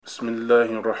بسم الله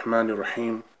الرحمن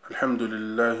الرحيم الحمد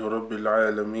لله رب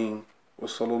العالمين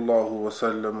وصلى الله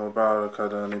وسلم وبارك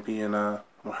على نبينا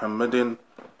محمد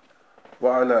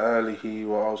وعلى آله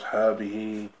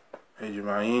وأصحابه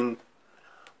أجمعين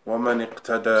ومن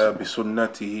اقتدى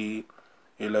بسنته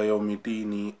إلى يوم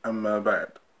الدين أما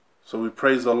بعد. So we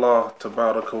praise Allah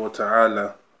Tabaraka wa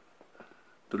Ta'ala,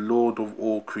 the Lord of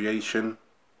all creation,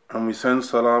 and we send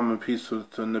salam and peace to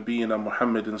Nabiyyina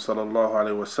Muhammadin sallallahu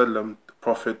alayhi wa sallam, the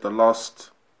Prophet, the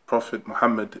last Prophet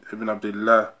Muhammad ibn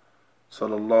Abdullah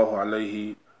sallallahu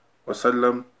alayhi wa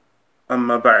sallam.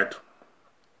 Amma ba'd.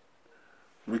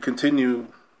 We continue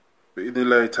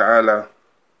bi'idhnillahi ta'ala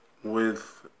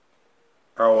with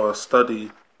our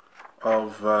study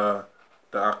of the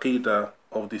Aqidah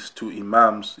of these two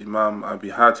Imams, Imam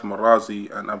Abi Hatim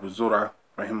al-Razi and Abu Zur'a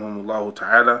rahimahumullah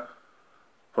ta'ala,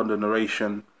 from the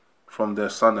narration from their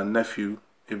son and nephew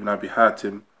Ibn Abi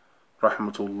Hatim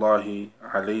rahmatullahi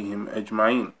alayhim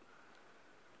ajma'in.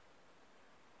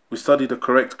 We study the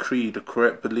correct creed, the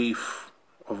correct belief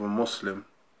of a Muslim,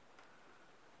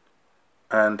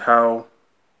 and how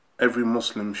every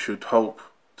Muslim should hope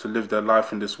to live their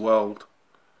life in this world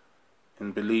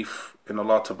in belief in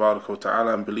Allah Tabaraka wa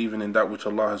Ta'ala and believing in that which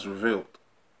Allah has revealed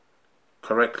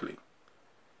correctly,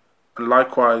 and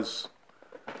likewise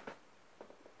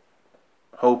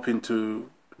hoping to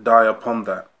die upon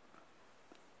that.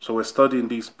 So we're studying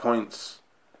these points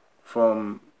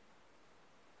from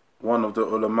one of the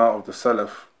ulama of the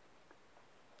Salaf,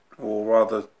 or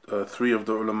rather three of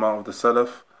the ulama of the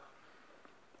Salaf,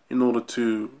 in order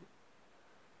to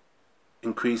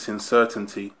increase in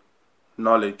certainty,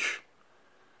 knowledge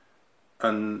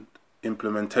and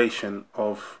implementation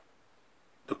of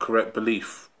the correct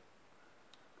belief.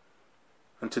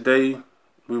 And today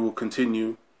we will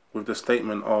continue with the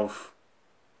statement of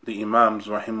the Imams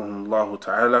rahimahumullah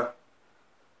ta'ala,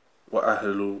 wa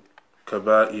ahlu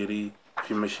kaba'iri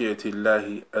fi mashi'ati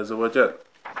Allahi azza wa jal.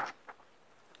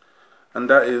 And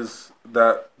that is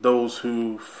that those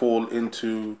who fall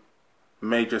into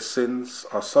major sins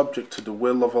are subject to the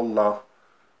will of Allah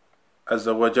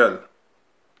azza wa jal.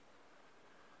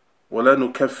 ولا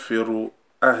نكفر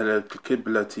أهل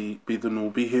القبلة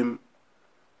بذنوبهم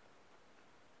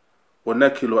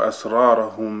وَنَكِلُ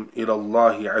أَسْرَارَهُمْ إِلَى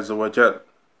اللَّهِ عَزَّ وَجَلَّ.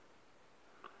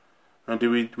 And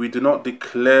we do not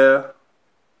declare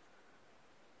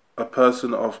a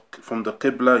person from the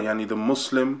Qibla, yani the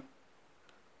Muslim,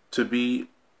 to be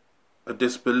a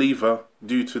disbeliever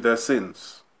due to their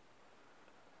sins,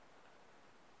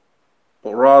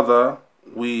 but rather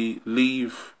we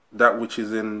leave that which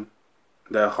is in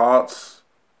their hearts,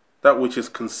 that which is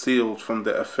concealed from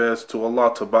their affairs, to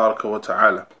Allah Tabaraka wa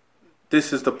Ta'ala.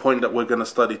 This is the point that we're going to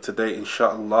study today,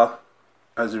 inshaAllah,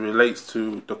 as it relates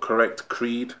to the correct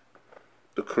creed,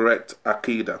 the correct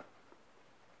Aqidah.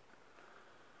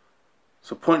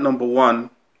 So point number one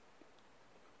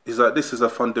is that this is a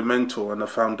fundamental and a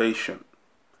foundation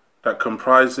that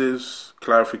comprises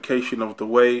clarification of the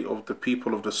way of the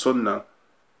people of the Sunnah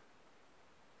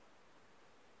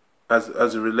as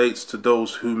it relates to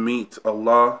those who meet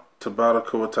Allah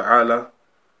Tabaraka wa Ta'ala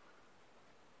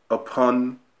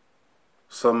upon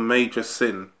some major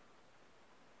sin,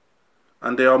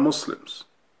 and they are Muslims.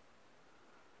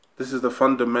 This is the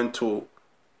fundamental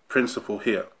principle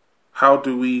here. How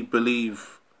do we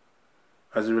believe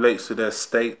as it relates to their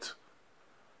state,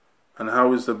 and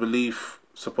how is the belief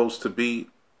supposed to be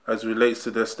as it relates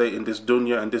to their state in this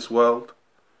dunya and this world,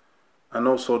 and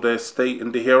also their state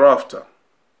in the hereafter?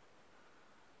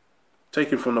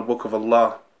 Taken from the Book of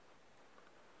Allah,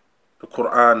 the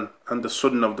Quran, and the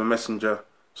Sunnah of the Messenger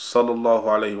sallallahu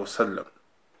alayhi wasallam.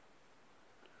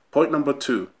 Point number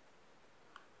two.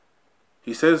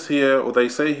 He says here, or they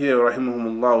say here,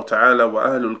 rahimahumullah ta'ala, wa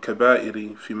ahlul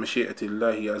kaba'iri fi mashi'ati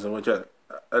Allahi azza wa jal.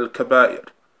 Al-kaba'ir,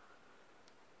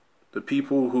 the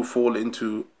people who fall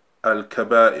into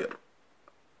al-kaba'ir,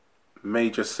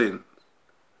 major sins.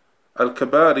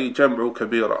 Al-kaba'iri jam'u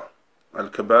kabira.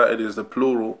 Al-kaba'ir is the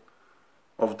plural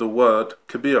of the word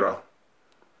kabira.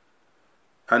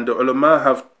 And the ulama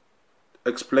have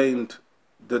explained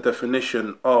the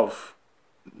definition of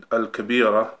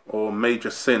al-kabira, or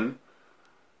major sin,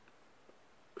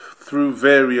 through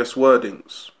various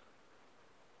wordings.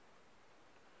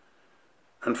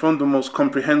 And from the most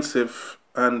comprehensive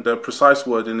and precise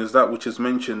wording is that which is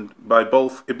mentioned by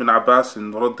both Ibn Abbas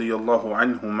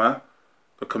radiyallahu anhuma,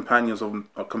 the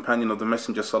companion of the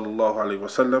Messenger sallallahu alaihi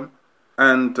wasallam,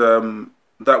 and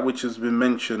that which has been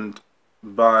mentioned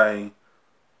by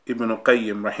Ibn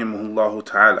Qayyim rahimahullah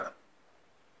ta'ala.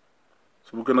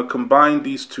 So we're going to combine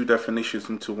these two definitions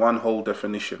into one whole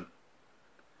definition.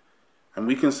 And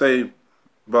we can say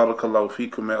barakallahu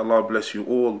feekum, may Allah bless you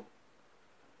all,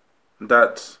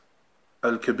 that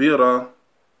al-kabira,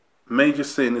 major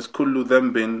sin, is kullu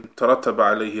dhanbin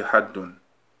tarattaba alayhi haddun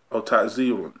aw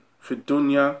ta'zirun fi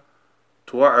dunya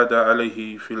tuwa'ada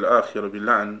alayhi fi al-akhirah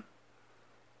bil'an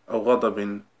aw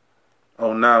ghadabin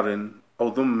aw narin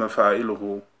aw dhumma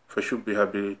fa'iluhu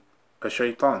fashubbiha bi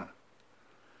a-shaytan.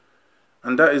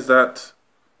 And that is that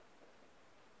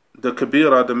the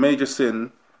kabira, the major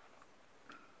sin,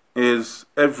 is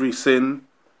every sin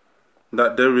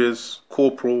that there is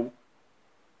corporal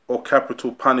or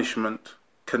capital punishment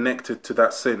connected to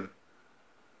that sin.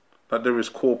 That there is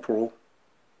corporal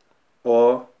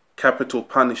or capital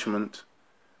punishment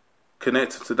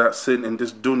connected to that sin in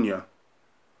this dunya,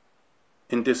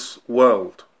 in this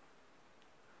world.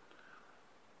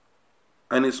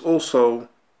 And it's also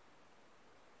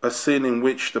a sin in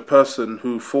which the person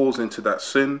who falls into that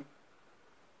sin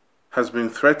has been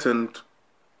threatened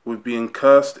with being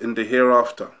cursed in the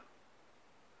hereafter,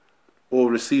 or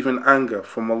receiving anger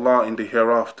from Allah in the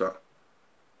hereafter,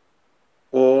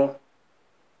 or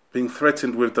being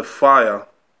threatened with the fire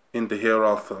in the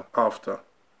hereafter,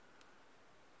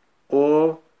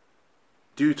 or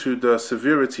due to the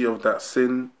severity of that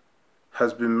sin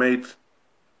has been made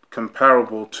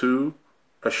comparable to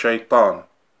a shaitan.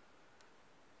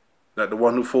 That the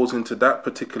one who falls into that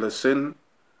particular sin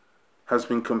has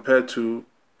been compared to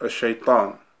a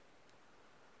shaitan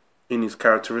in his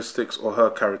characteristics or her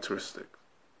characteristics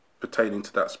pertaining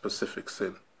to that specific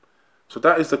sin. So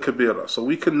that is the kabira. So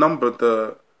we can number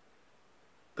the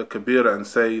kabira and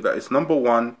say that it's number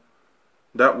one,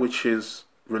 that which is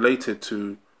related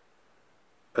to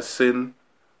a sin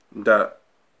that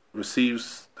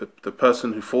receives, the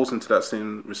person who falls into that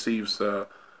sin receives a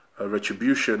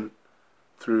retribution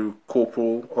through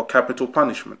corporal or capital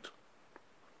punishment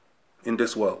in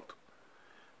this world.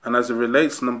 And as it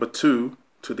relates, number two,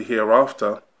 to the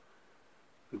hereafter,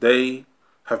 they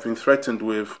have been threatened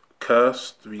with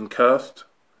being cursed,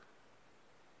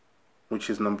 which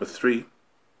is number three,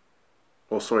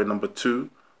 number two,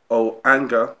 or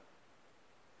anger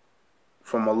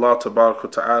from Allah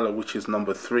Tabaraka Ta'ala, which is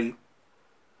number three,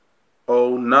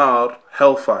 or nar,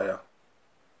 hellfire,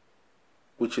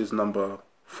 which is number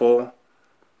four,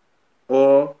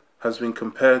 or has been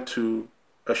compared to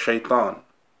a shaitan,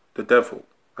 the devil,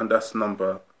 and that's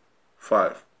number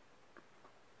 5.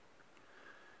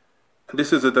 And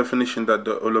this is a definition that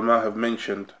the ulama have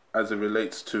mentioned as it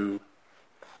relates to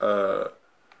the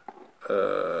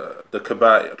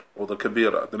kaba'ir, or the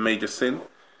kabira, the major sin.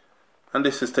 And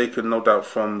this is taken no doubt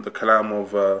from the kalam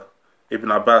of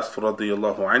Ibn Abbas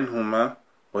radiyallahu anhuma,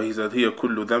 where he said, هي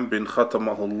كل ذنب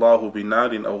ختمه الله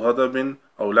بنار أو غضب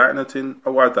أو لعنة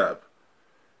أو عذاب.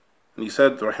 And he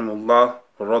said, rahimullah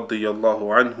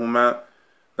radiyallahu anhuma,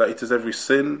 that it is every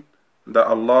sin that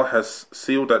Allah has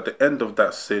sealed at the end of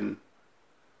that sin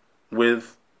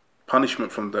with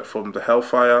punishment from the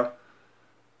hellfire,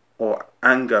 or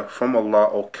anger from Allah,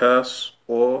 or curse,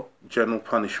 or general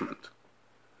punishment.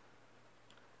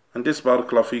 And this,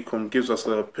 barakallahu fikum, gives us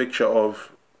a picture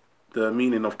of the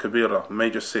meaning of kabira,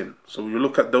 major sin. So we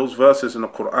look at those verses in the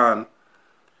Quran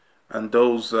and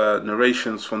those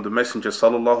narrations from the Messenger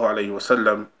sallallahu alaihi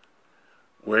wasallam,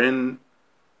 wherein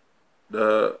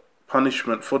the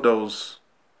punishment for those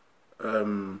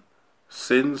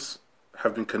sins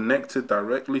have been connected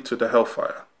directly to the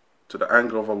hellfire, to the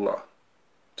anger of Allah,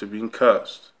 to being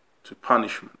cursed, to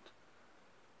punishment,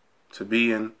 to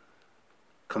being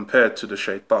compared to the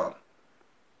shaitan.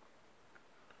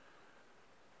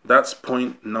 That's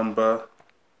point number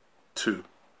 2,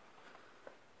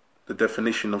 the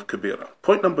definition of kabira.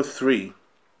 Point number 3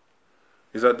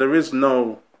 is that there is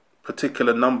no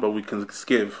particular number we can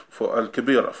give for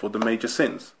al-kabira, for the major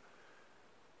sins.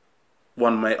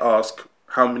 One may ask,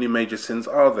 how many major sins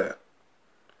are there?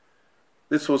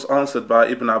 This was answered by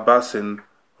Ibn Abbas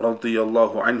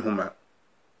radiyallahu anhuma.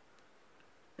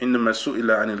 إنما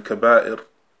سئل عن الكبائر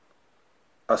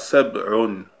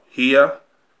أسبع هي,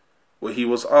 where he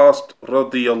was asked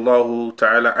radiyallahu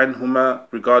ta'ala anhuma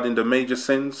regarding the major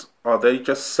sins, are they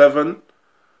just 7?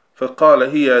 فقال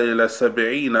هي إلى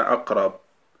 70 أقرب.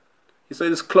 He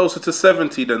said it's closer to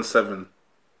 70 than 7.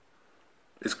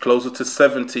 It's closer to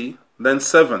 70 than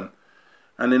 7.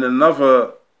 And in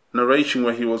another narration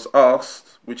where he was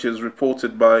asked, which is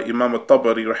reported by Imam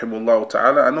al-Tabari rahimahullah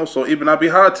ta'ala, and also Ibn Abi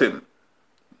Hatim,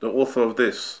 the author of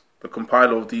this, the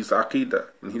compiler of these aqidah,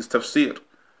 in his tafsir,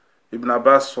 Ibn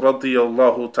Abbas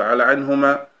radiyallahu ta'ala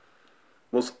anhuma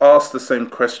was asked the same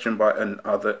question by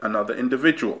another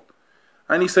individual.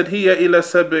 And he said, Hiya ila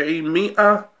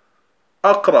 700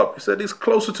 aqrab. He said it's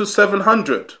closer to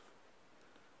 700.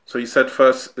 So he said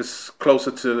first it's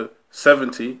closer to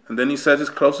 70, and then he said it's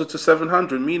closer to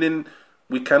 700, meaning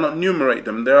we cannot numerate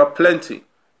them. There are plenty.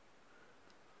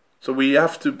 So we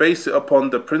have to base it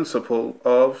upon the principle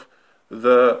of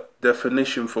the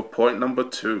definition for point number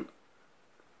 2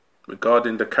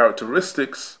 regarding the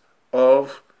characteristics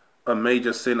of a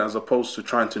major sin, as opposed to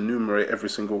trying to numerate every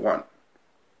single one.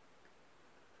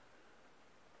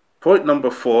 Point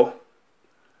number 4,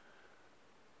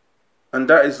 and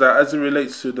that is that as it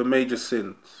relates to the major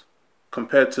sins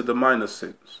compared to the minor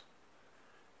sins,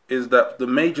 is that the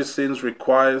major sins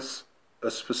requires a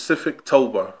specific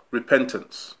tawbah,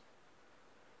 repentance.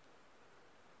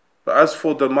 But as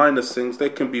for the minor sins, they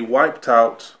can be wiped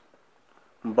out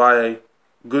by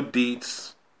good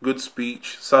deeds, good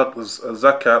speech, zakat,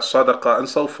 sadaqah, and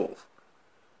so forth.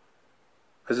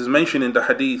 As is mentioned in the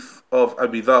hadith of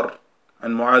Abi Dharr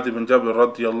and Mu'adh ibn Jabal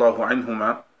radiyallahu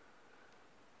anhuma,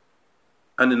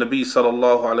 and the Nabi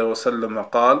sallallahu alayhi wa sallam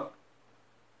قال: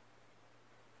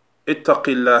 اتق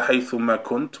الله حيثما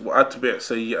كنت وأتبع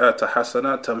سيئات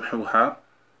حسنة تمحوها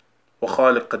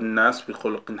وخالق الناس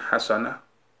بخلق حسنة.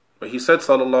 But he said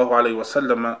sallallahu alayhi wa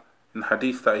sallam in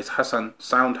hadith that is hasan,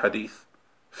 sound hadith,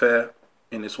 fair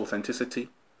in its authenticity: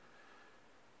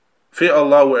 fear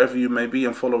Allah wherever you may be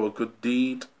and follow a good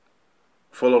deed.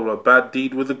 Follow a bad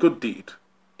deed with a good deed,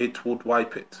 it would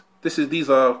wipe it. These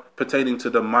are pertaining to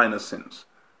the minor sins.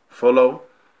 Follow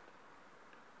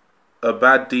a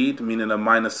bad deed, meaning a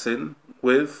minor sin,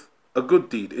 with a good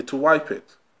deed, it will wipe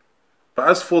it. But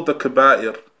as for the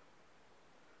kaba'ir,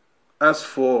 as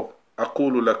for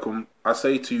aqulu lakum, I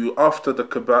say to you, after the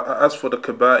kaba'ir, as for the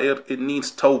kaba'ir, it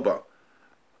needs tawbah.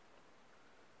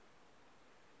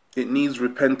 It needs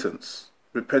repentance.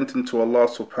 Repenting to Allah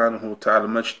subhanahu wa ta'ala.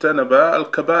 Majtanaba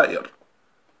al-kaba'ir.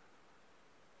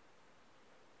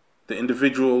 The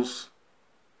individual's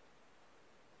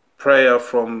prayer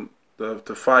from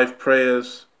the 5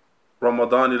 prayers,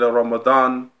 Ramadan ila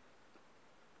Ramadan,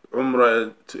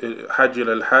 Umrah Hajj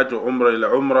ila al-Hajj, Umrah ila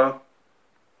Umrah,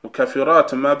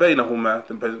 Mukaffirat ma baynahuma.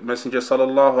 The Messenger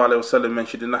sallallahu alayhi wa sallam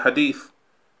mentioned in the hadith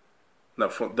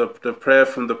that from the prayer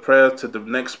from the prayer to the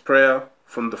next prayer,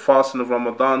 from the fasting of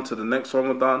Ramadan to the next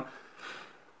Ramadan,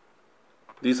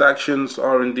 these actions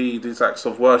are indeed these acts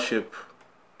of worship,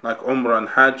 like Umrah and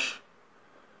Hajj.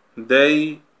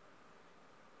 They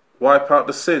wipe out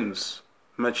the sins.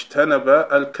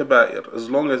 Majtanaba al-kaba'ir, as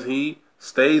long as he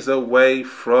stays away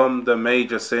from the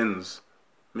major sins,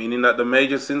 meaning that the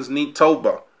major sins need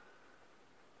tawbah.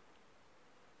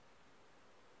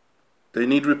 They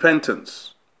need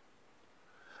repentance.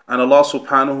 And Allah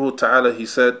subhanahu wa ta'ala, He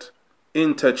said,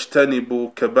 إن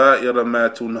تجتنبوا كبائر ما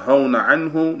تنهون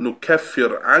عنه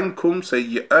نكفر عنكم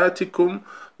سيئاتكم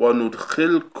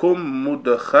وندخلكم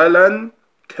مدخلا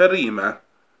كريما.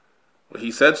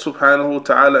 He said subhanahu wa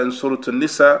ta'ala in Surah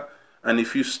An-Nisa, and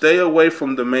if you stay away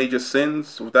from the major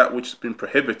sins, of that which has been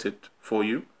prohibited for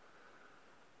you,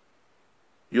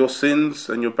 your sins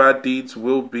and your bad deeds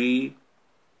will be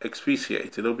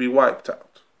expiated, they'll be wiped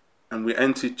out. And we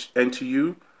enter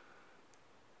you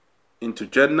into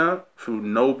Jannah through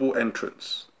noble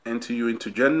entrance. Enter you into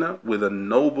Jannah with a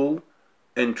noble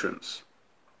entrance.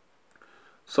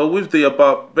 So with the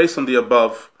above, based on the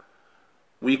above,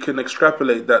 we can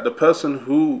extrapolate that the person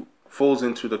who falls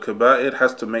into the kaba'ir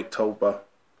has to make tawbah,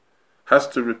 has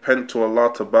to repent to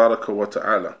Allah tabaraka wa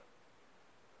ta'ala,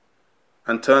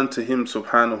 and turn to Him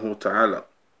subhanahu wa ta'ala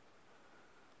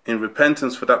in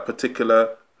repentance for that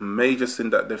particular major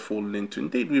sin that they've fallen into.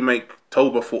 Indeed, we make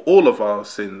tawbah for all of our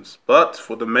sins, but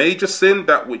for the major sin,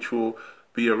 that which will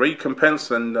be a recompense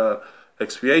and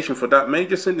expiation for that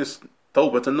major sin, is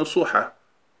tawbah an-nasuha.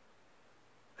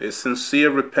 It's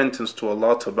sincere repentance to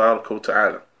Allah tabaraka wa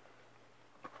ta'ala.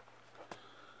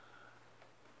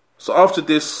 So after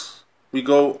this, we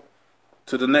go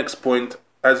to the next point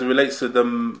as it relates to the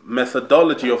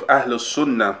methodology of Ahlul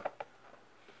Sunnah,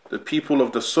 the people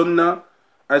of the Sunnah,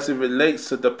 as it relates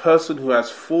to the person who has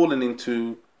fallen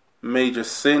into major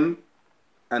sin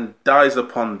and dies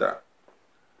upon that.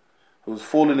 Who's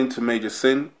fallen into major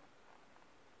sin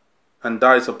and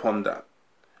dies upon that.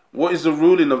 What is the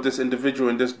ruling of this individual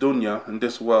in this dunya, in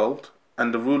this world,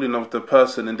 and the ruling of the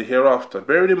person in the hereafter?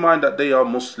 Bear in mind that they are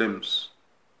Muslims.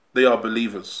 They are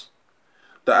believers.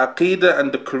 The aqeedah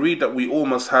and the creed that we all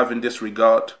must have in this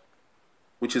regard,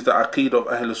 which is the aqeedah of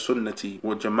Ahlul Sunnati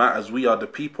wal Jama'ah, as we are the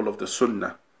people of the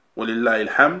Sunnah. Walillahi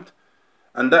alhamd.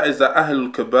 And that is the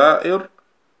Ahlul Kaba'ir,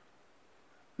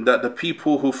 that the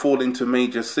people who fall into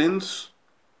major sins,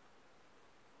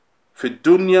 fi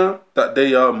dunya, that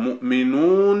they are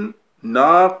mu'minun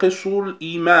naqisul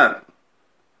iman,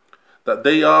 that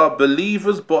they are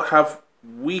believers but have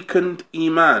weakened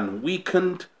iman,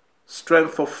 weakened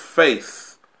strength of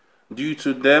faith due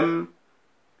to them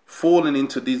falling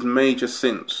into these major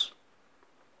sins.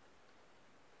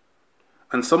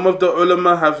 And some of the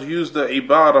ulama have used the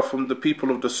ibarah from the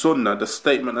people of the sunnah, the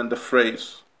statement and the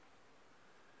phrase,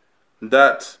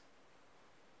 that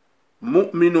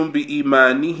mu'minun bi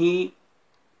imanihi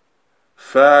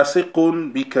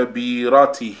fasiqun bi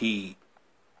kabiratihi,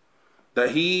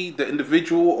 that he, the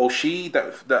individual or she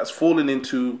that's fallen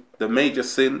into the major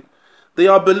sin, they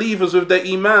are believers with their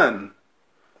iman,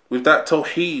 with that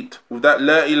tawheed, with that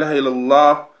la ilaha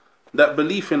illallah, that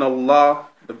belief in Allah,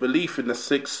 the belief in the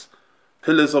 6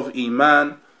 pillars of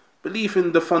iman, belief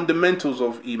in the fundamentals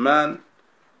of iman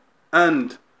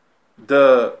and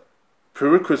the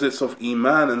prerequisites of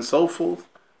iman and so forth.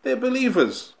 They're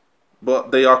believers,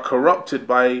 but they are corrupted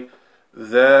by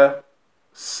their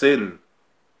sin.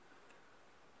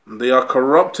 They are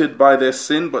corrupted by their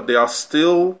sin, but they are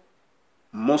still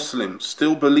Muslims,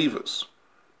 still believers.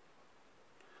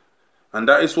 And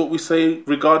that is what we say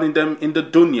regarding them in the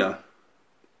dunya,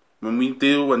 when we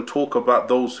deal and talk about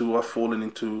those who are falling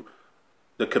into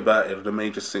the kaba'ir, the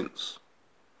major sins.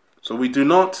 So we do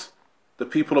not, the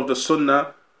people of the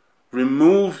sunnah,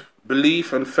 remove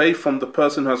belief and faith from the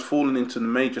person who has fallen into the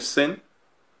major sin,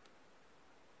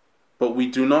 but we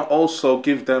do not also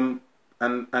give them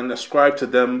and ascribe to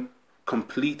them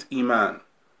complete iman,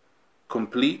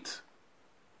 complete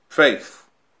faith,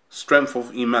 strength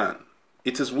of iman.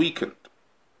 It is weakened.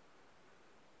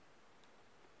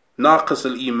 Naqas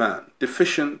al-iman,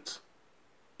 deficient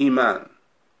iman,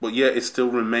 but yet it still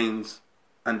remains,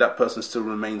 and that person still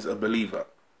remains a believer.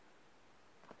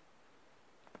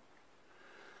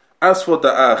 As for the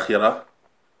akhirah,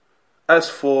 as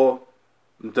for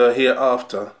the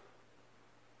hereafter,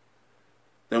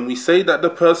 then we say that the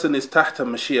person is tahta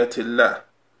mashiatillah,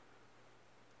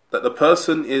 that the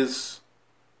person is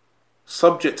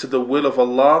subject to the will of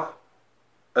Allah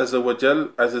Azza wa Jal,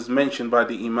 as is mentioned by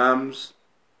the Imams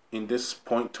in this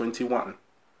point 21.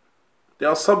 They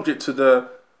are subject to the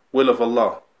will of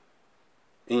Allah.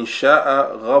 In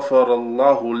sha'a ghafara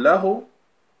Allahu lahu,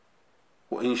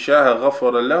 wa in sha'a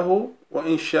ghafara lahu, wa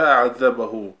in sha'a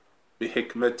adhabahu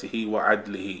bihikmatihi wa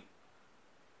adlihi.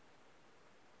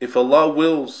 If Allah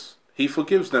wills, He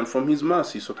forgives them from His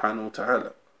mercy subhanahu wa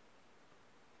ta'ala.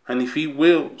 And if He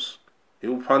wills, He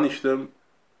will punish them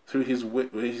through His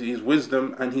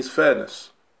wisdom and His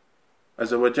fairness,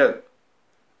 Azza wa Jal.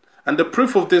 And the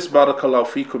proof of this, barakallahu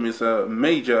fikum, is a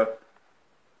major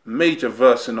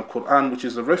verse in the Quran, which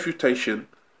is a refutation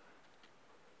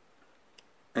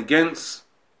against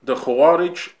the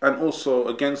Khawarij and also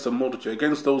against the Murji,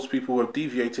 against those people who have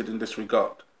deviated in this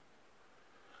regard.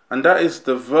 And that is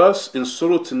the verse in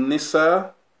Surah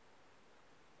An-Nisa,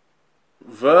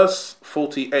 verse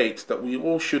 48, that we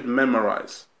all should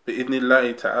memorize.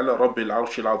 Bi'idhnillahi ta'ala Rabbil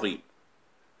Arshil Azim.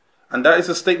 And that is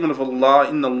a statement of Allah,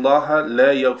 Inna Allaha la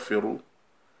yaghfiru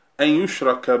an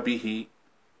yushraka bihi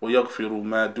wa yaghfiru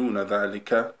ma duna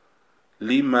dhalika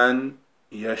liman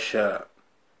yasha.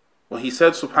 Well, He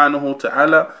said subhanahu wa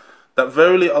ta'ala that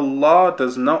verily Allah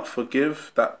does not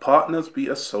forgive that partners be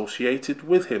associated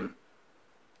with Him,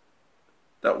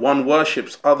 that one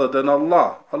worships other than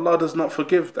Allah. Allah does not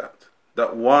forgive that.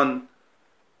 That one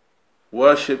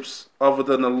worships other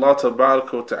than Allah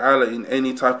tabaraka wa ta'ala in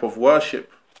any type of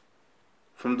worship,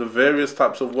 from the various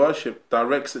types of worship,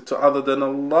 directs it to other than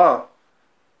Allah.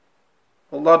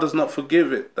 Allah does not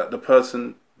forgive it, that the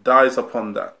person dies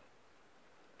upon that.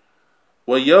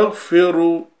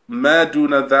 وَيَغْفِرُ مَا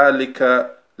دُونَ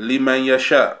ذَلِكَ لِمَنْ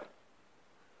يَشَاءُ.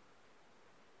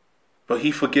 But He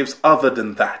forgives other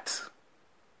than that,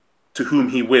 to whom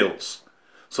He wills.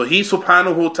 So He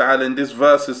subhanahu wa ta'ala in this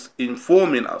verse is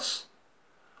informing us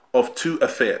of 2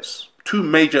 affairs, 2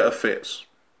 major affairs.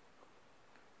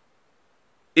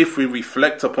 If we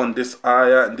reflect upon this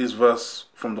ayah and this verse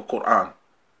from the Quran.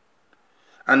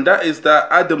 And that is that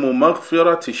Adamu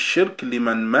maghfirati shirk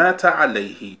liman mata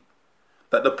alayhi,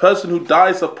 that the person who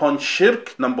dies upon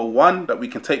shirk, number 1, that we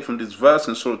can take from this verse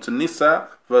in Surah An-Nisa,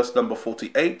 verse number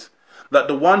 48, that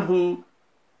the one who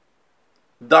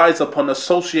dies upon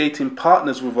associating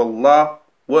partners with Allah,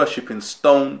 worshipping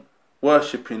stone,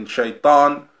 worshipping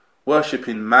shaitan,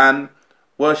 worshipping man,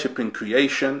 worshipping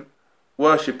creation,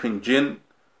 worshipping jinn,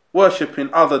 worshipping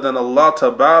other than Allah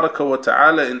tabaraka wa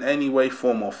ta'ala in any way,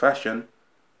 form or fashion,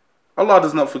 Allah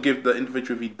does not forgive the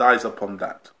individual if he dies upon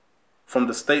that. From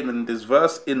the statement in this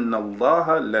verse, Inna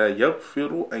Allaha la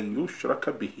yaghfiru an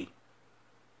yushraka bihi,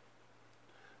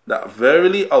 that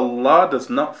verily Allah does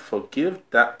not forgive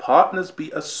that partners be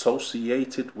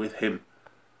associated with Him.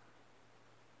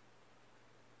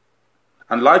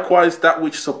 And likewise, that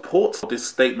which supports this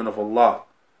statement of Allah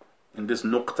in this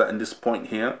nuqta, in this point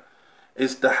here,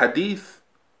 is the hadith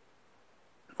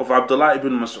of Abdullah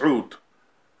ibn Mas'ud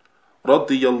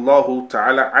radiyallahu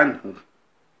ta'ala anhu,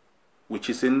 which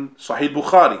is in Sahih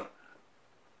Bukhari.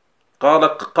 قال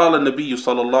النبي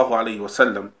صلى الله عليه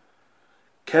وسلم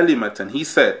كلمة, he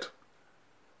said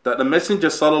that the Messenger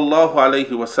صلى الله عليه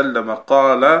وسلم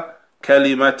قال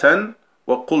كلمة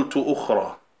وقلت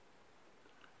أخرى,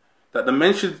 that the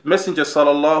Messenger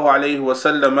صلى الله عليه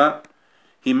وسلم,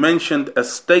 he mentioned a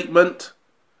statement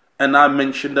and I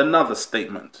mentioned another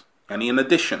statement, and in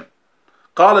addition.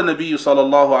 قال النبي صلى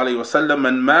الله عليه وسلم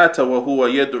من مات وهو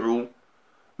يدعو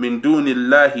من دون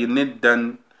الله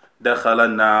ندا دخل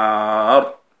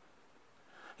النار.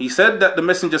 He said that the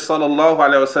Messenger sallallahu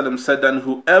alaihi wasallam said, and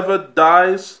whoever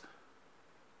dies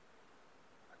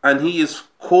and he is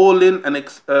calling and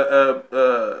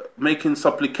making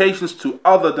supplications to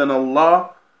other than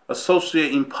Allah,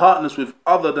 associating partners with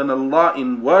other than Allah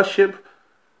in worship,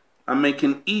 and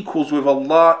making equals with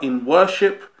Allah in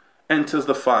worship, enters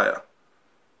the fire.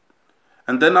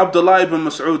 And then Abdullah ibn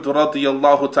Mas'ud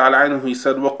radiyallahu ta'ala anhu, he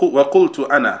said, وَقُلْتُ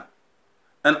أَنَا,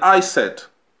 and I said,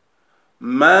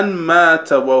 مَنْ مَاتَ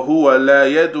وَهُوَ لَا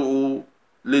يَدْعُو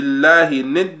لِلَّهِ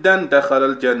نِدًّا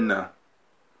دَخَلَ الْجَنَّةِ.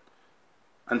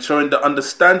 And showing the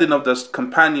understanding of the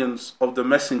companions of the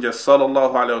Messenger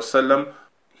sallallahu alayhi wasallam,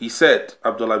 he said,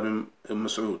 Abdullah ibn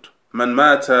Mas'ud, مَنْ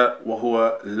مَاتَ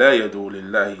وَهُوَ لَا يَدْعُو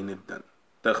لِلَّهِ نِدًّا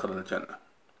دَخَلَ الْجَنَّةِ.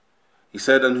 He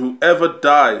said, and whoever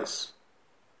dies,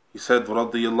 he said,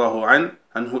 radiyallahu an,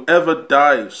 and whoever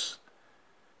dies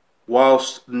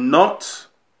whilst not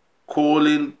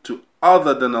calling to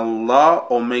other than Allah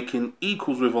or making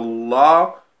equals with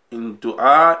Allah in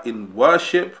dua, in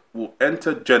worship, will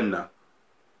enter Jannah.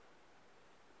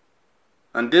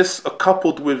 And this,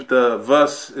 coupled with the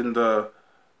verse in the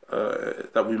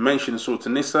that we mentioned in Surah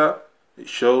An-Nisa, it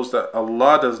shows that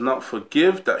Allah does not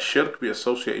forgive that shirk be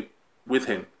associated with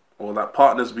Him, or that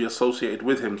partners be associated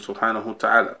with Him, subhanahu wa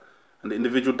ta'ala. And the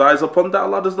individual dies upon that,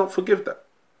 Allah does not forgive that.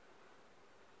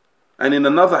 And in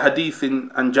another hadith in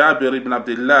Jabir ibn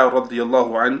Abdullah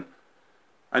radiyallahu an,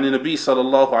 and in Nabi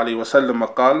sallallahu alayhi wa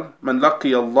sallam قال من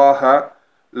لقي الله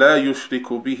لا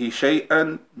يشرك به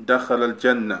شيئا دخل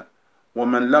الجنة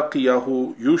ومن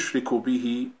لقيه يشرك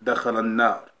به دخل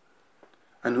النار.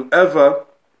 And whoever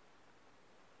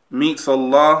meets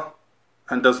Allah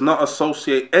and does not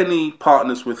associate any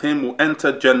partners with Him will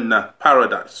enter Jannah,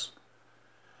 paradise.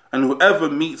 And whoever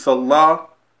meets Allah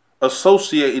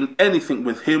associating anything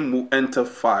with Him will enter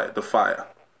fire, the fire.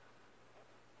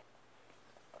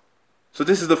 So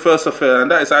this is the first affair,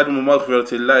 and that is Adamu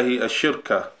maghfiratillahi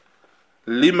ash-shirka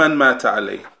liman mata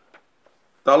alayh.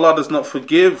 That Allah does not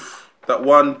forgive the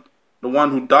one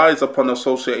who dies upon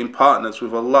associating partners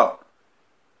with Allah.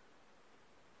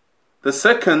 The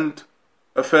second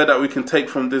affair that we can take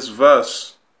from this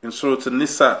verse in Surah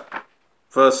An-Nisa,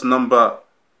 verse number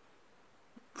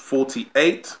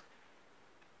 48,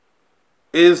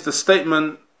 is the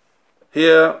statement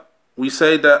here. We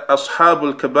say that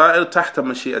Ashabul Kaba'ir tahta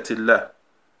mashi'atillah,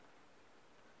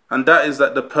 and that is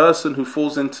that the person who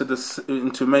falls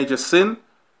into major sin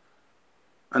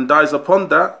and dies upon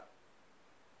that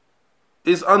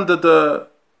is under the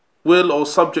will or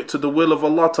subject to the will of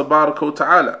Allah tabaraka wa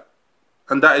ta'ala,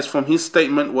 and that is from His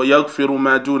statement وَيَغْفِرُ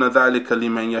مَا دُونَ ذَلِكَ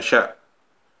لِمَنْ يَشَاءُ,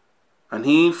 and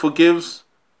He forgives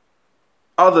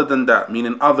other than that,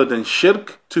 meaning other than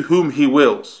shirk, to whom He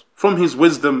wills, from His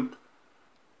wisdom,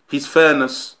 His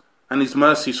fairness, and His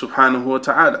mercy subhanahu wa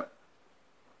ta'ala.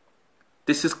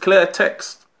 This is clear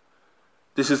text.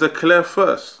 This is a clear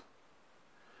verse.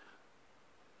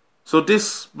 So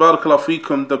this, barakallahu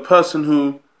feekum, the person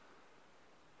who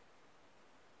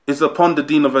is upon the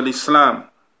deen of al-Islam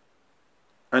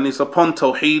and is upon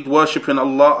Tawheed, worshipping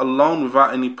Allah alone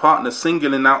without any partner,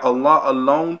 singling out Allah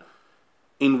alone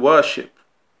in worship.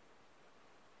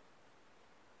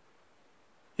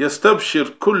 يستبشر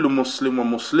كل مسلم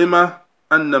ومسلمة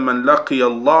أن من لقي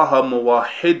الله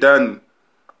موحدا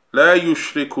لا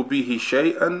يشرك به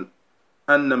شيئا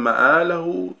أن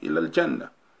مآله إلى الجنة.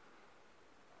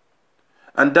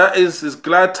 And that is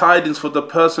glad tidings for the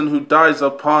person who dies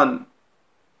upon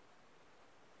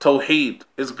Tawheed.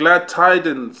 It's glad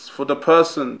tidings for the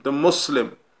person, the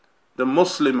Muslim, the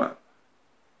Muslimah,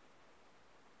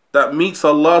 that meets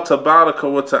Allah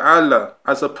tabaraka wa ta'ala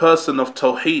as a person of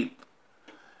Tawheed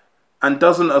and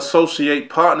doesn't associate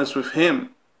partners with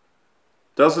Him,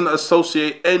 doesn't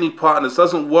associate any partners,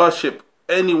 doesn't worship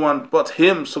anyone but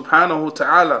Him subhanahu wa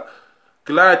ta'ala.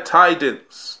 Glad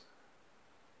tidings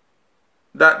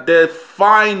that their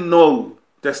final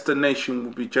destination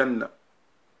will be Jannah.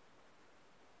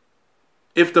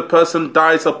 if the person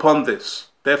dies upon this,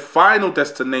 their final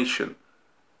destination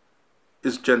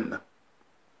is Jannah.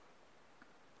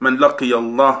 Man laqiya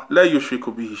Allah la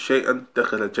yushriku bihi shay'an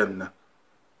dakhala Jannah.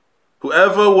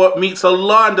 Whoever meets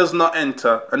Allah and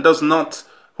does not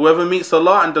whoever meets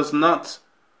Allah and does not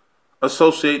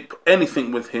associate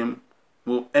anything with him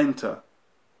will enter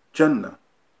Jannah.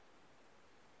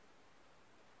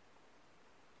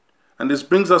 And this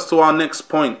brings us to our next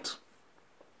point.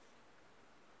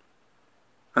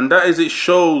 And that is, it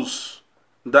shows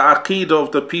the Aqeedah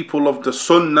of the people of the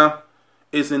Sunnah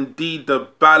is indeed the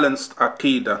balanced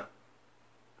Aqeedah.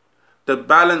 The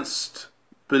balanced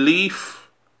belief,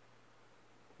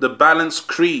 the balanced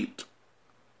creed,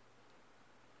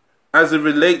 as it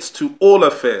relates to all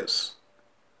affairs,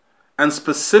 and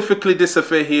specifically this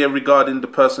affair here regarding the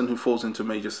person who falls into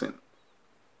major sin.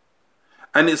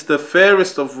 And it's the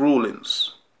fairest of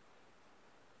rulings.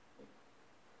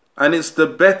 And it's the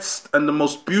best and the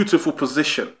most beautiful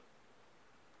position.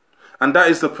 And that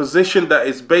is the position that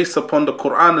is based upon the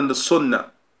Quran and the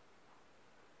Sunnah.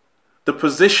 The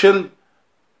position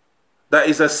that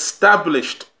is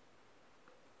established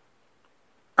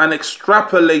and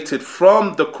extrapolated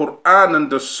from the Quran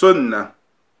and the Sunnah.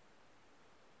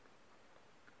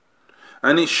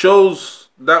 And it shows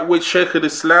that which Shaykh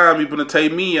al-Islam Ibn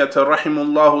Taymiyyah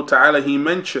rahimahullah ta'ala he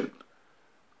mentioned,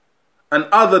 and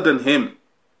other than him,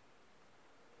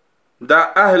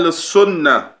 that Ahl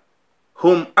al-Sunnah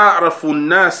hum a'rafu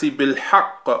an-nasi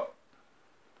bil-haqq,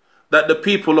 that the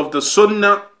people of the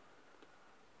Sunnah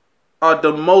are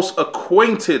the most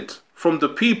acquainted from the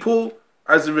people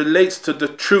as it relates to the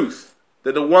truth.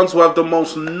 They're the ones who have the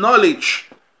most knowledge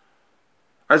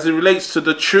as it relates to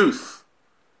the truth.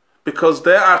 Because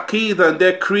their aqeedah and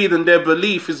their creed and their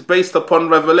belief is based upon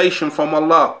revelation from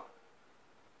Allah.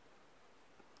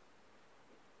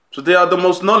 So they are the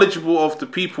most knowledgeable of the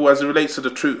people as it relates to the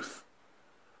truth.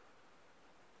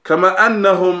 كما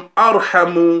أنهم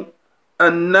أرحم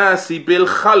الناس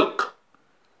بالخلق.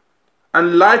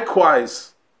 And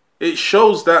likewise, it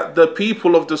shows that the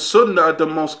people of the Sunnah are the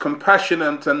most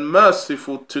compassionate and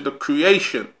merciful to the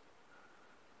creation.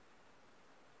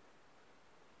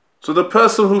 So the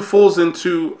person who falls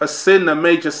into a sin, a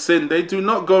major sin, they do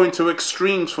not go into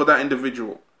extremes for that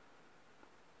individual.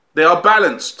 They are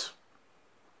balanced.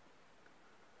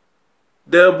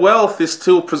 Their wealth is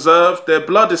still preserved, their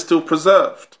blood is still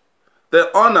preserved,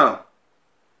 their honor.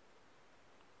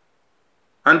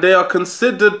 And they are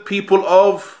considered people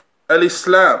of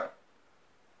al-Islam.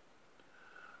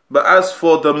 But as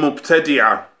for the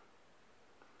mubtadi'ah,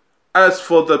 as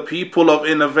for the people of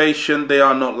innovation, they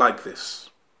are not like this.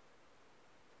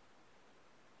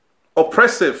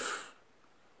 Oppressive.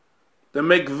 They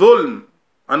make dhulm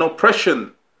and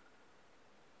oppression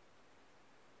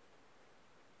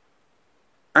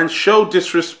and show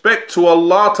disrespect to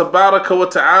Allah tabaraka wa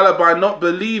ta'ala by not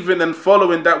believing and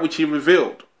following that which He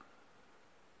revealed.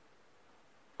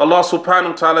 Allah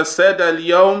subhanahu wa ta'ala said,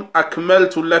 Al-yawm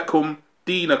akmaltu lakum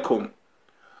deenakum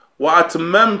wa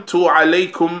atmamtu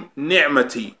alaykum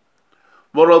ni'mati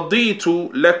wa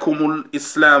raditu lakum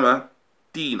al-Islam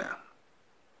deena.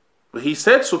 He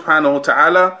said, subhanahu wa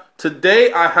ta'ala,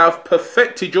 today I have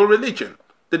perfected your religion.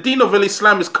 The deen of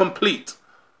Islam is complete.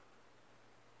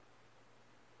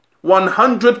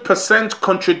 100%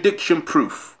 contradiction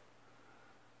proof.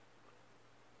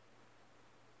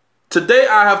 Today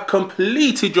I have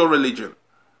completed your religion.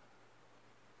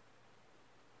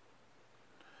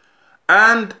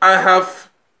 And I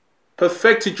have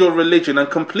perfected your religion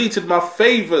and completed my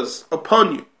favors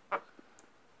upon you.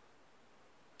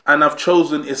 And I've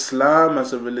chosen Islam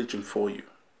as a religion for you.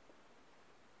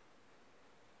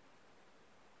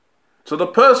 So the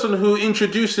person who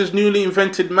introduces newly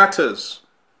invented matters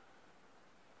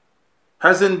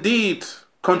has indeed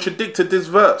contradicted this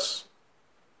verse.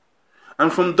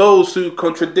 And from those who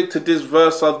contradicted this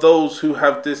verse are those who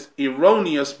have this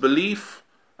erroneous belief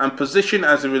and position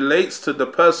as it relates to the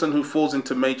person who falls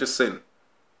into major sin.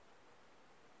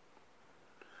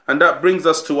 And that brings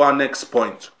us to our next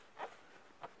point.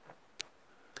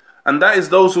 And that is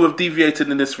those who have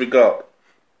deviated in this regard.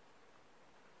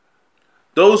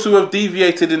 Those who have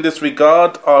deviated in this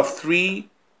regard are three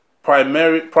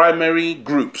primary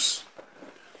groups.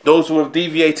 Those who have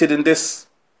deviated in this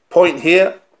point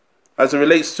here, as it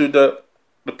relates to the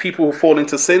people who fall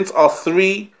into sins, are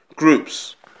three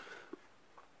groups.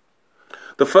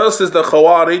 The first is the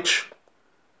Khawarij,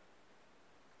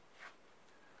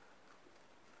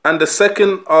 and the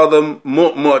second are the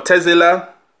Mu'tazila,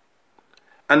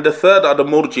 and the third are the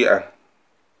Murji'ah.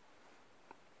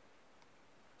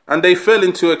 And they fell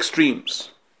into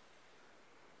extremes.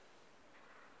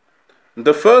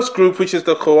 The first group, which is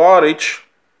the Khawarij,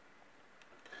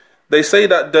 they say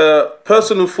that the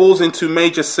person who falls into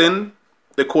major sin,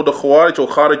 they're called the Khawarij or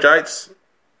Kharijites,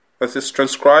 as it's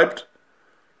transcribed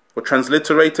or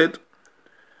transliterated.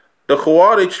 The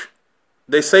Khawarij,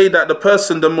 they say that the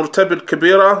person, the Murtabid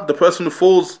Kabira, the person who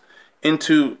falls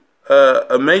into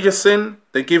a major sin,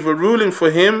 they give a ruling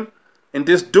for him in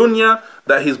this dunya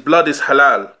that his blood is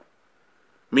halal,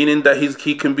 meaning that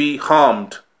he can be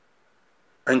harmed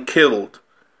and killed,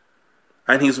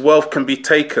 and his wealth can be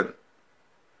taken,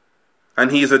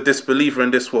 and he is a disbeliever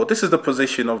in this world. This is the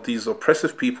position of these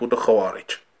oppressive people, the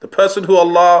Khawarij. The person who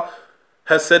Allah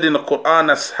has said in the Quran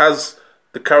has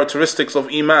the characteristics of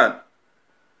Iman.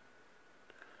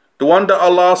 The one that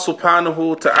Allah subhanahu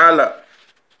wa ta'ala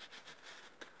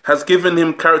has given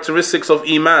him characteristics of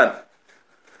Iman.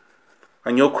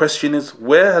 And your question is,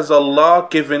 where has Allah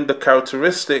given the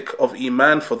characteristic of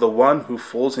Iman for the one who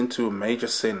falls into a major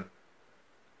sin?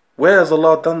 Where has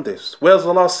Allah done this? Where has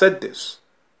Allah said this?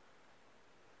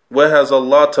 Where has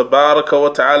Allah tabaraka wa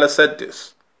ta'ala said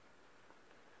this?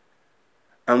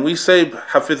 And we say,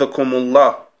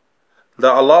 Hafidhakumullah,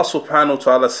 that Allah subhanahu wa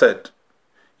ta'ala said,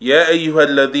 Ya ayyuha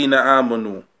alladhina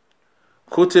amanu,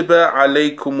 kutiba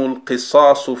alaykumul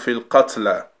qisasu fil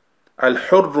qatla,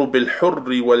 الحر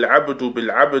بالحر والعبد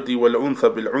بالعبد والأنثى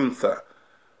بالأنثى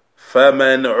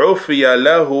فمن عفي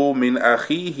له من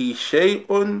أخيه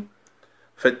شيء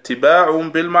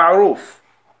فاتباع بالمعروف.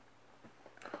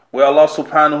 Where Allah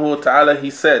subhanahu wa ta'ala,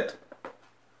 He said,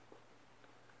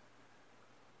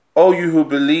 O you who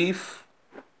believe,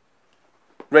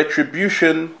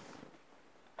 retribution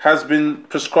has been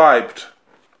prescribed.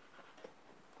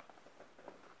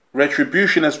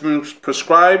 Retribution has been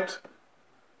prescribed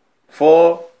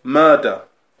for murder.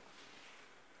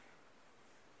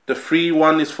 The free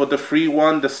one is for the free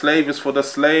one, the slave is for the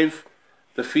slave,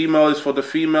 the female is for the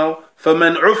female.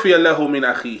 فَمَنْ عُفِيَ لَهُ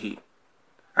مِنْ أَخِيهِ.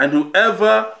 And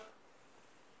whoever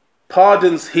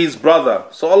pardons his brother.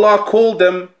 So Allah called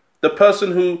them the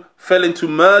person who fell into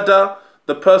murder,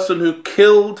 the person who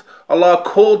killed. Allah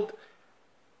called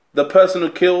the person who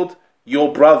killed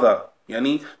your brother.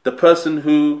 Yani the person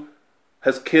who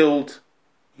has killed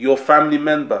your family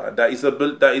member, that is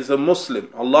a Muslim.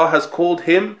 Allah has called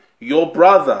him your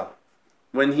brother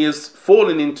when he has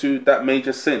fallen into that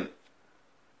major sin.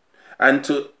 And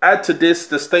to add to this,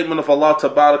 the statement of Allah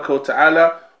Tabaraka wa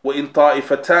Ta'ala, وَإِن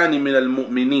طَائِفَتَانِ مِنَ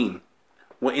الْمُؤْمِنِينَ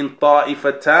وَإِن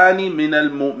طَائِفَتَانِ مِنَ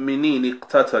الْمُؤْمِنِينَ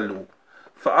اقْتَتَلُوا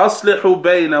فَأَصْلِحُوا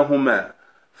بَيْنَهُمَا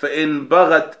فَإِن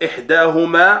بَغَتْ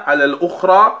إِحْدَاهُمَا عَلَى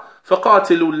الْأُخْرَى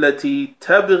فَقَاتِلُوا الَّتِي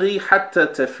تَبْغِي حَتَّى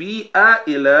تَفِيءَ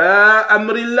إِلَىٰ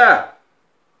أَمْرِ اللَّهِ.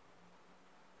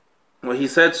 Where He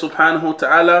said subhanahu wa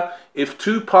ta'ala, if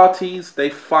two parties they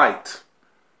fight,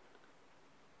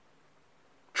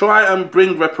 try and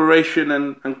bring reparation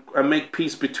and make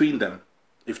peace between them.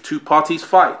 If two parties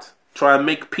fight, try and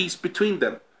make peace between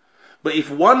them. But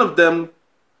if one of them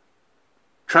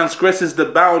transgresses the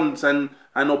bounds and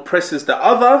oppresses the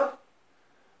other,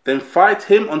 then fight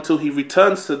him until he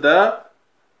returns to the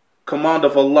command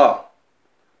of Allah.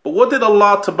 But what did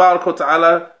Allah Tabaraka wa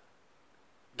Ta'ala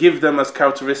give them as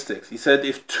characteristics? He said,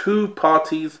 if two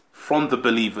parties from the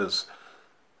believers,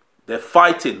 they're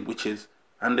fighting,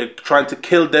 and they're trying to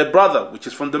kill their brother, which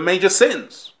is from the major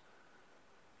sins.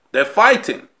 They're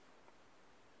fighting.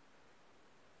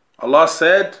 Allah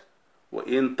said,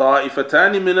 وَإِن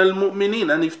طَائِفَتَانِ مِنَ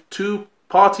الْمُؤْمِنِينَ. And if two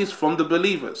parties from the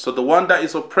believers, so the one that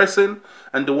is oppressing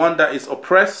and the one that is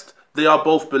oppressed, they are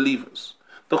both believers.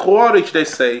 The Khawarij, they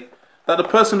say that the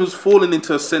person who's fallen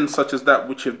into a sin such as that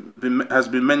which has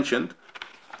been mentioned,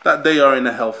 that they are in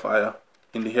a hellfire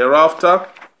in the hereafter.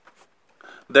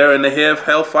 They're in the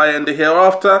hellfire in the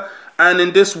hereafter. And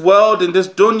in this world, in this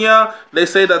dunya, they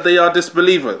say that they are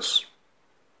disbelievers.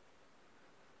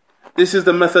 This is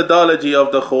the methodology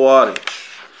of the Khawarij.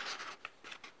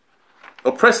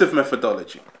 Oppressive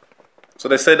methodology. So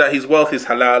they say that his wealth is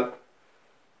halal,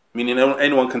 meaning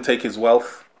anyone can take his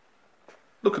wealth.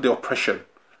 Look at the oppression.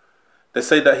 They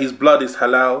say that his blood is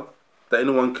halal, that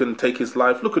anyone can take his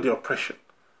life. Look at the oppression.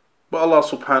 But Allah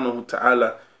subhanahu wa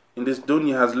ta'ala in this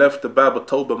dunya has left the bab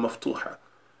at-tawbah maftuha.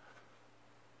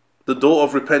 The door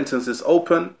of repentance is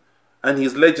open, and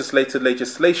He's legislated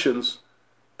legislations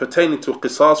pertaining to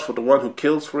qisas for the one who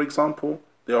kills, for example.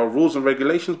 There are rules and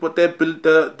regulations, but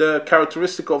the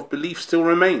characteristic of belief still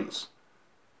remains.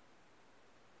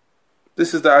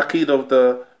 This is the aqeedah of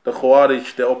the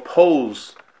Khawarij. They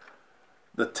oppose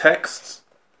the texts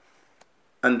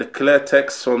and the clear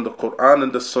texts from the Quran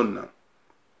and the Sunnah.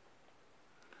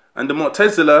 And the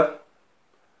Mu'tazila,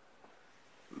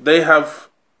 they have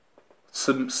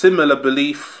some similar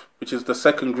belief which is the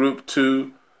second group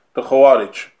to the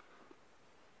Khawarij.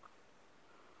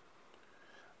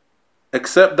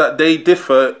 Except that they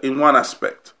differ in one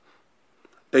aspect.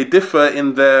 They differ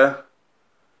in their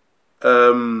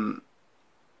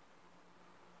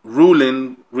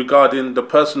ruling regarding the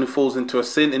person who falls into a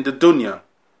sin in the dunya.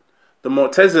 The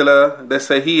Mu'tazila, they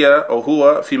say here, or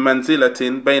huwa fi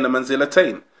manzilatin bayna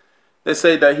manzilatayn. They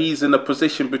say that he's in a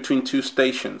position between two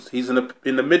stations. He's in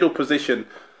the middle position,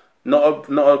 not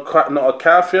a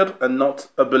kafir and not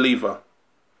a believer.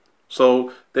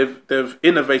 So they've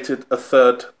innovated a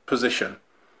third position.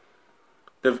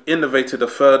 They've innovated a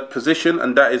third position,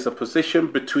 and that is a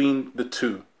position between the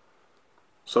two.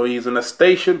 So he's in a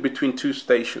station between two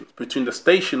stations, between the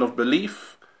station of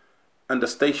belief and the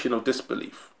station of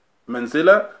disbelief.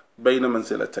 Manzila bayna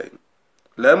manzilatayn.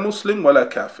 La Muslim wa la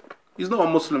kafir. He's not a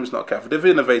Muslim, he's not a kafir. They've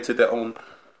innovated their own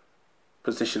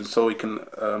position so he can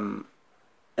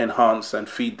enhance and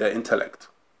feed their intellect.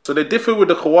 So they differ with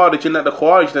the Khawarij in that the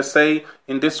Khawarij, they say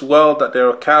in this world that they're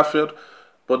a kafir,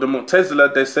 but the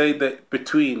Mu'tazila, they say that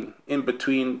in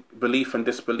between belief and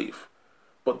disbelief.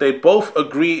 But they both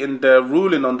agree in their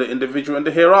ruling on the individual and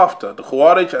the hereafter. The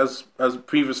Khawarij, as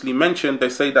previously mentioned, they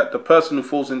say that the person who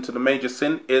falls into the major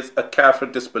sin is a kafir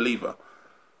disbeliever.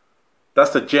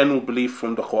 That's the general belief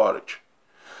from the Khawarij.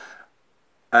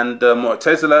 And the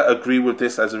Mu'tazila agree with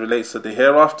this as it relates to the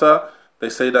hereafter. They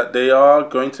say that they are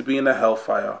going to be in a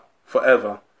hellfire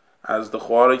forever. As the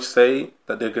Khawarij say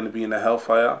that they're going to be in a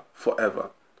hellfire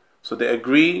forever. So they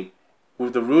agree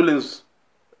with the rulings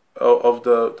of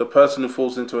the person who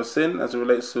falls into a sin as it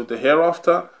relates to the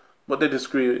hereafter, but they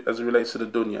disagree as it relates to the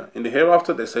dunya. In the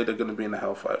hereafter, they say they're going to be in a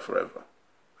hellfire forever.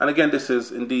 And again, this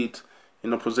is indeed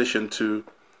in opposition to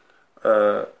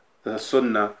the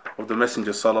sunnah of the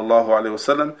Messenger sallallahu alaihi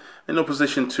wasallam, in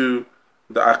opposition to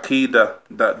the aqidah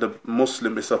that the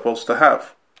Muslim is supposed to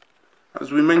have.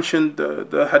 As we mentioned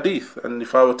the hadith, and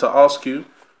if I were to ask you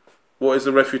what is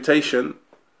the refutation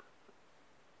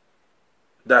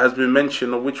that has been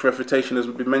mentioned, or which refutation has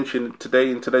been mentioned today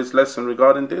in today's lesson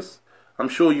regarding this, I'm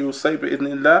sure you will say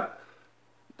bi'idhnillah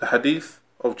the hadith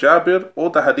of Jabir or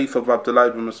the hadith of Abdullah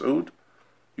ibn Mas'ud.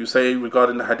 You say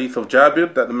regarding the hadith of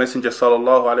Jabir that the Messenger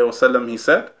sallallahu alaihi wasallam, he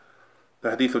said,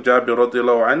 the hadith of Jabir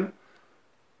radiyallahu anhu,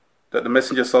 that the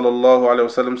Messenger sallallahu alaihi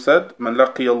wasallam said, "Man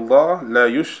laqiya Allah la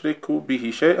yushriku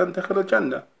bihi shay'an dakhala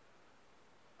jannah."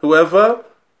 Whoever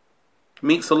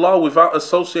meets Allah without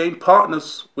associating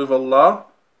partners with Allah,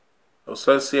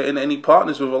 associating any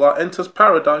partners with Allah, enters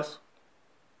paradise.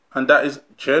 And that is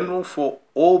general for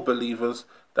all believers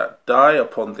that die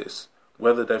upon this,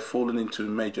 whether they've fallen into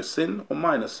major sin or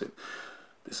minor sin.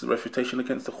 This is a refutation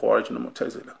against the Khawarij and the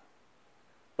Mu'tazila.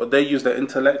 But they use their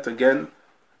intellect again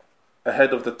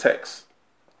ahead of the text.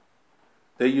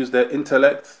 They use their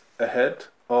intellect ahead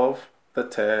of the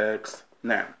text.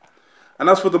 Now, and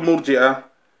as for the Murji'ah,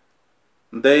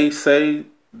 they say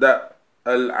that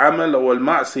al-amal or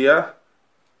al-ma'siyah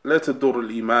la tadur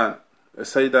al-iman. They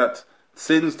say that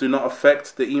sins do not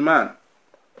affect the iman.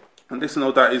 And this,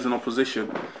 no doubt, is in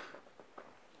opposition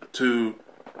to,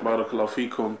 barakallahu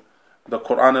fikum, the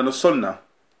Quran and the Sunnah.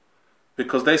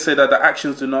 Because they say that the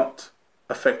actions do not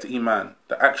affect iman.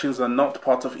 The actions are not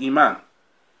part of iman.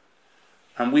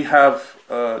 And we have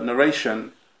a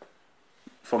narration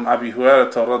from Abi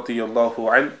Hurairah radiyallahu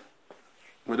anhu,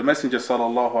 where the Messenger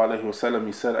sallallahu alayhi wa sallam,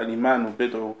 he said, "Al-imanu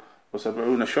bid'u wa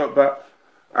sab'una shu'ba,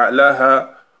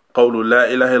 a'laha qawlu la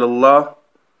ilaha illallah,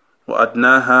 wa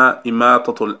adnaha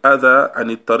imatatul adha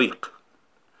anit tariq."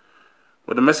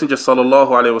 Where the Messenger sallallahu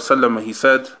alayhi wa sallam, he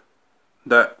said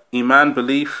that iman,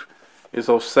 belief, is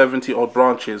of 70 odd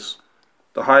branches.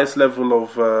 The highest level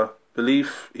of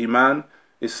belief, iman,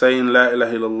 is saying la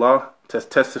ilaha illallah,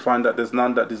 testifying that there's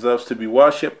none that deserves to be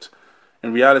worshipped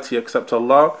in reality except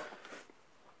Allah,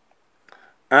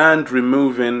 and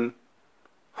removing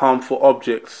harmful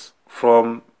objects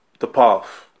from the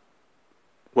path.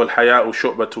 وَالْحَيَاءُ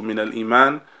شُعْبَةٌ مِنَ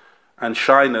الْإِيمَانِ. And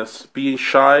shyness, being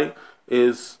shy,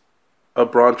 is a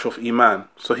branch of iman.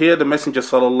 So here the Messenger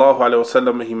sallallahu alaihi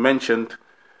wasallam, he mentioned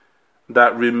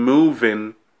that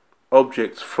removing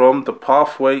objects from the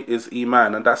pathway is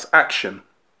iman, and that's action.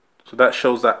 So that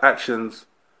shows that actions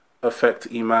affect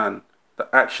iman. The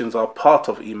actions are part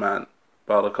of iman.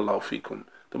 Barakallahu fikum.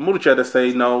 The Murji'ah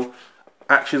say no,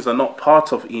 actions are not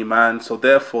part of iman, so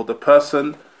therefore the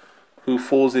person who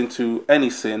falls into any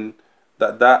sin,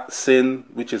 that sin,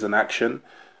 which is an action,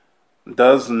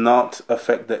 does not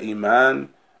affect the iman,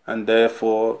 and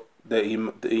therefore the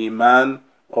iman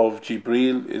of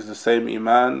Jibreel is the same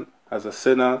iman as a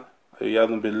sinner,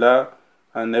 a'yadhu billah,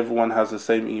 and everyone has the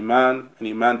same iman, and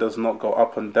iman does not go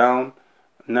up and down.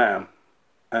 Na'am.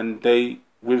 and they,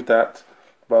 with that,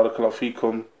 barakallahu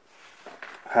fikum,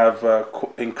 have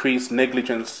increased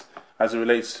negligence as it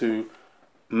relates to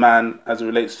man, as it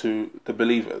relates to the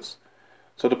believers.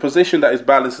 So the position that is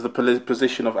balanced is the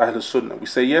position of Ahlul Sunnah. We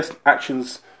say yes,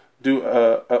 actions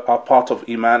are part of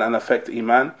Iman and affect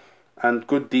Iman, and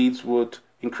good deeds would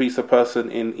increase a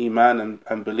person in Iman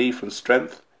and belief and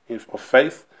strength of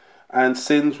faith, and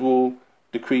sins will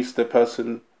decrease the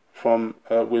person from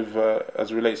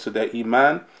as it relates to their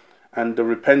Iman, and the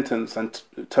repentance and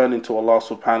turning to Allah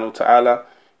subhanahu wa ta'ala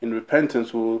in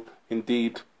repentance will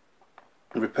indeed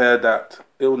repair that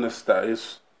illness that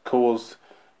is caused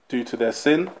due to their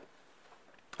sin.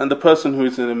 And the person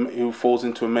who falls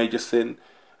into a major sin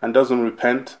and doesn't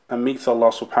repent and meets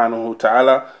Allah subhanahu wa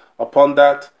ta'ala upon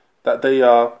that they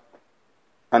are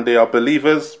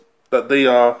believers, that they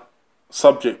are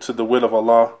subject to the will of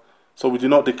Allah. So we do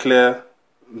not declare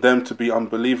them to be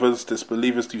unbelievers,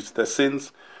 disbelievers due to their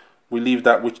sins. We leave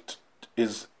that which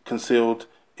is concealed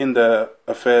in their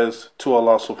affairs to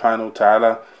Allah subhanahu wa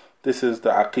ta'ala. This is the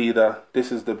aqeedah,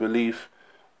 this is the belief,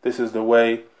 this is the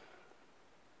way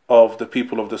of the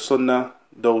people of the Sunnah,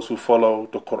 those who follow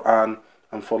the Quran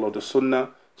and follow the Sunnah.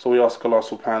 So we ask Allah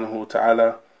subhanahu wa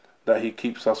ta'ala that He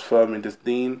keeps us firm in this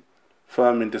deen,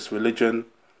 firm in this religion,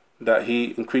 that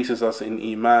He increases us in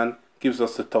Iman, gives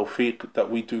us the tawfiq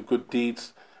that we do good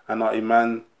deeds and our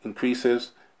Iman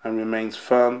increases and remains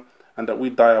firm, and that we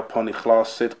die upon ikhlas,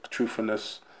 sidq,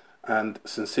 truthfulness and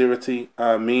sincerity.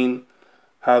 Ameen.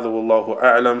 هذا والله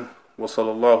أعلم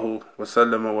وصلى الله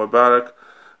وسلم وبارك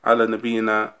على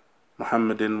نبينا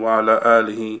محمد وعلى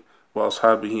آله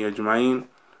وأصحابه أجمعين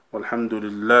والحمد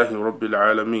لله رب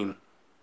العالمين.